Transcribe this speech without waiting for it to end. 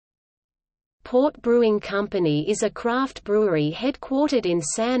Port Brewing Company is a craft brewery headquartered in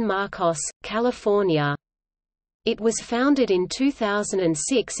San Marcos, California. It was founded in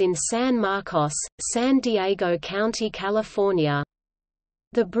 2006 in San Marcos, San Diego County, California.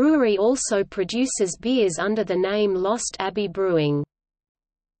 The brewery also produces beers under the name Lost Abbey Brewing.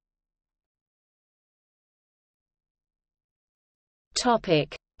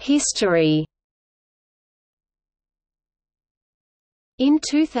 History. In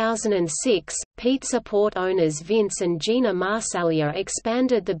 2006, Pizza Port owners Vince and Gina Marsaglia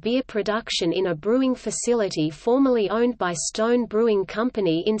expanded the beer production in a brewing facility formerly owned by Stone Brewing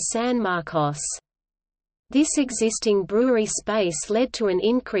Company in San Marcos. This existing brewery space led to an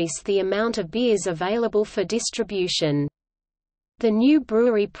increase the amount of beers available for distribution. The new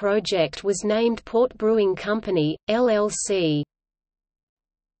brewery project was named Port Brewing Company, LLC.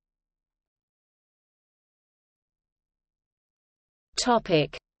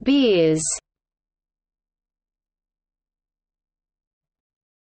 Beers.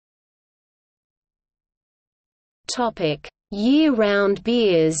 Year-round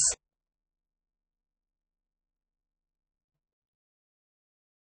beers.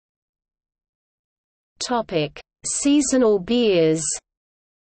 Seasonal beers.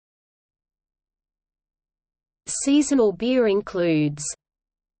 Seasonal beer includes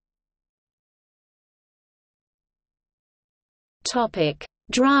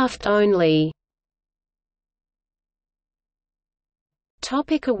Draft only.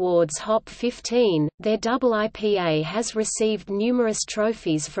 Awards. Hop 15, their double IPA has received numerous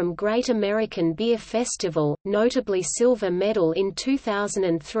trophies from Great American Beer Festival, notably Silver Medal in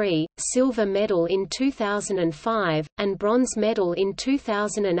 2003, Silver Medal in 2005, and Bronze Medal in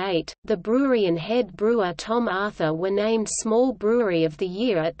 2008. The brewery and head brewer Tom Arthur were named Small Brewery of the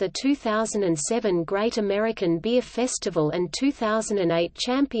Year at the 2007 Great American Beer Festival and 2008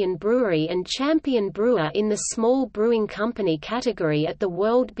 Champion Brewery and Champion Brewer in the Small Brewing Company category at the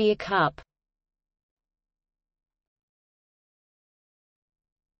World Beer Cup.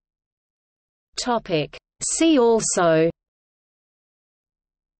 See also: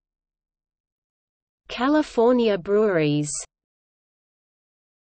 California breweries.